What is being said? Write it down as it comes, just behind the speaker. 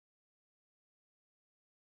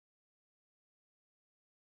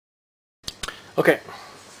Okay,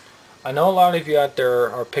 I know a lot of you out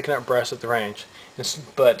there are picking up brass at the range,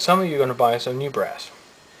 but some of you are going to buy some new brass.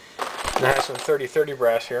 And I have some 3030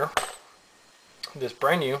 brass here. This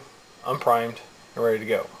brand new, unprimed, and ready to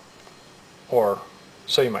go. Or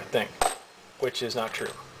so you might think, which is not true.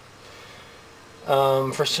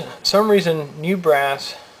 For some reason, new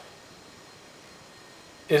brass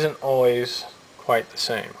isn't always quite the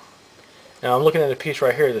same. Now I'm looking at a piece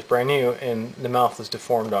right here that's brand new and the mouth is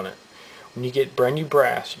deformed on it. When you get brand new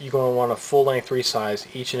brass, you're going to want a full length resize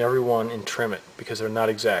each and every one and trim it because they're not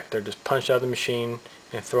exact. They're just punched out of the machine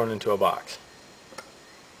and thrown into a box.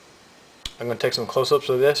 I'm going to take some close-ups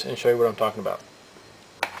of this and show you what I'm talking about.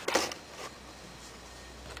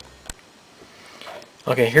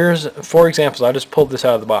 Okay, here's 4 examples. I just pulled this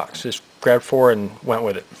out of the box. Just grabbed 4 and went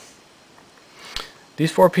with it.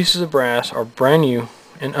 These 4 pieces of brass are brand new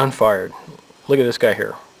and unfired. Look at this guy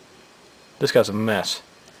here. This guy's a mess.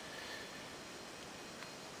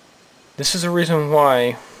 This is the reason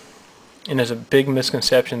why, and there's a big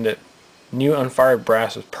misconception that new unfired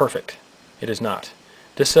brass is perfect. It is not.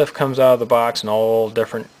 This stuff comes out of the box in all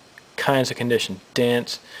different kinds of conditions.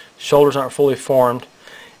 Dents, shoulders aren't fully formed,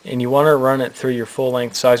 and you want to run it through your full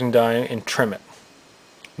length sizing die and trim it,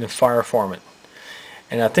 and then fire form it.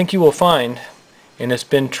 And I think you will find, and it's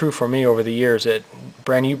been true for me over the years, that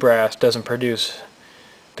brand new brass doesn't produce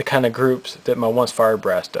the kind of groups that my once fired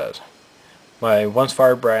brass does. My once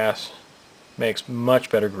fired brass makes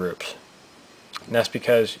much better groups, and that's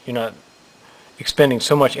because you're not expending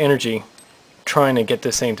so much energy trying to get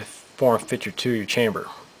this thing to form fit your chamber.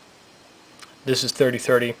 This is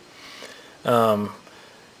 3030.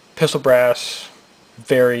 Pistol brass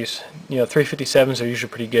varies. 357s are usually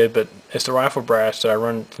pretty good, but it's the rifle brass that I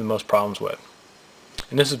run into the most problems with.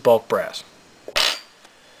 And this is bulk brass.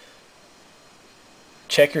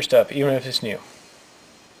 Check your stuff, even if it's new.